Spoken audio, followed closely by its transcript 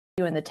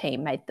You and the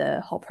team made the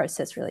whole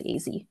process really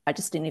easy. I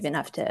just didn't even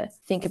have to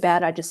think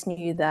about it. I just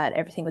knew that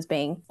everything was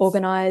being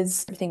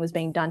organised, everything was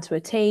being done to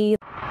a T.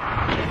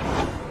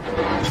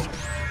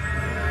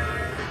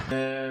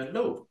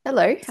 Hello.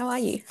 Hello, how are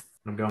you?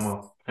 I'm going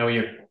well. How are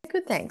you?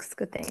 Good, thanks.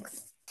 Good,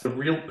 thanks. The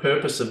real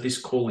purpose of this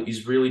call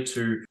is really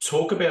to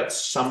talk about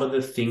some of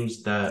the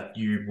things that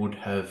you would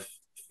have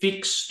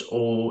fixed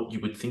or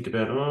you would think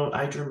about, oh,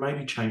 Adrian,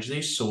 maybe change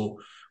this or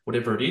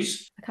whatever it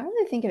is. I can't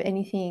really think of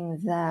anything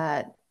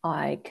that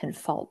I can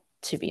fault,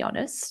 to be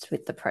honest,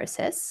 with the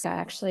process. I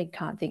actually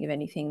can't think of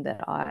anything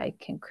that I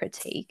can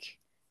critique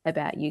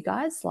about you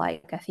guys.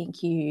 Like, I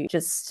think you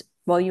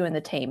and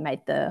the team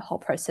made the whole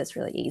process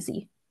really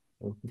easy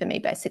for me,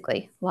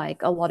 basically.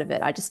 Like, a lot of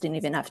it, I just didn't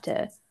even have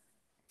to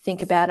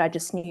think about it. I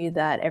just knew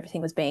that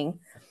everything was being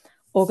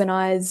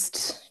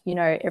organised,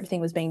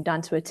 everything was being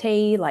done to a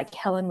T. Like,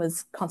 Helen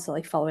was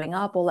constantly following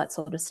up, all that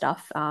sort of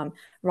stuff.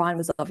 Ryan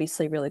was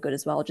obviously really good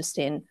as well, just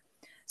in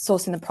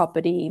sourcing the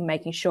property,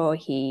 making sure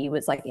he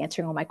was like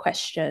answering all my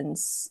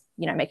questions,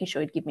 making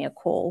sure he'd give me a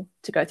call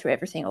to go through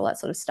everything, all that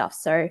sort of stuff.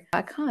 So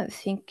I can't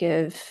think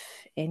of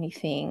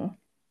anything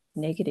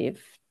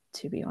negative,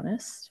 to be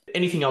honest.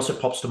 Anything else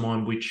that pops to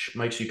mind which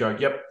makes you go,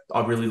 yep,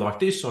 I really like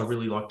this, I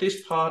really like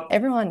this part?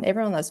 Everyone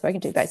that I've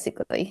spoken to,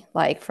 basically,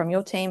 like from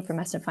your team, from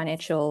Aston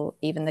Financial,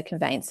 even the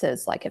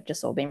conveyancers, like, have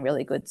just all been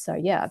really good. So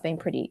yeah, I've been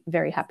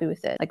very happy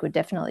with it. Like, would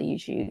definitely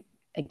use you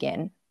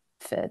again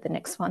for the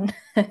next one.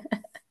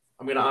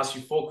 I'm going to ask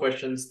you 4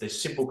 questions. They're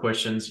simple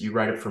questions. You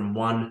rate it from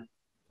 1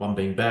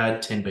 being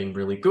bad, 10 being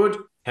really good.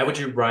 How would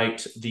you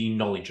rate the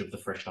knowledge of the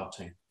Fresh Start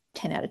team?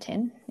 10 out of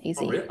 10,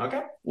 easy. Oh, really?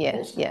 Okay. Yeah,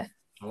 Awesome. yeah.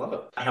 I love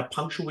it. How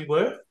punctual we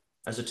were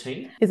as a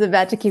team. Is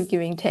about to keep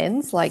giving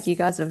 10s. Like, you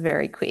guys are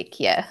very quick.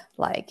 Yeah,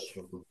 like,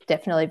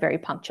 definitely very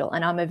punctual.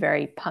 And I'm a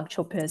very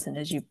punctual person,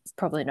 as you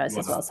probably know as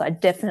well. So I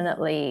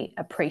definitely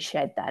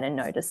appreciate that and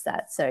notice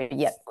that. So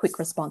yeah, quick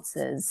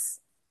responses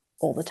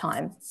all the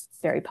time,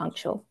 very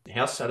punctual.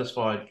 How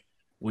satisfied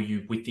were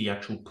you with the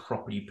actual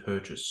property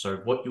purchase? So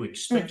what you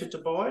expected to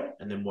buy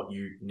and then what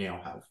you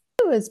now have?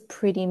 It was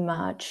pretty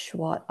much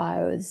what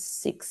I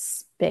was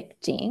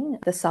expecting.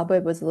 The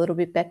suburb was a little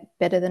bit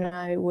better than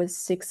I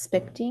was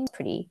expecting.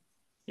 Pretty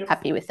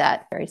happy with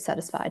that. Very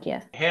satisfied,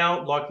 yeah.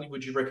 How likely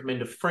would you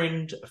recommend a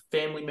friend, a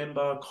family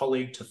member,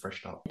 colleague to Fresh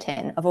Start?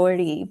 10. I've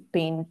already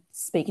been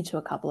speaking to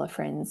a couple of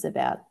friends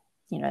about,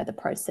 the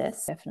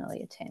process.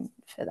 Definitely a 10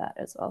 for that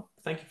as well.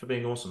 Thank you for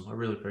being awesome. I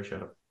really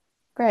appreciate it.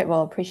 Great.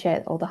 Well,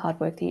 appreciate all the hard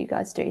work that you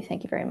guys do.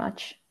 Thank you very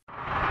much.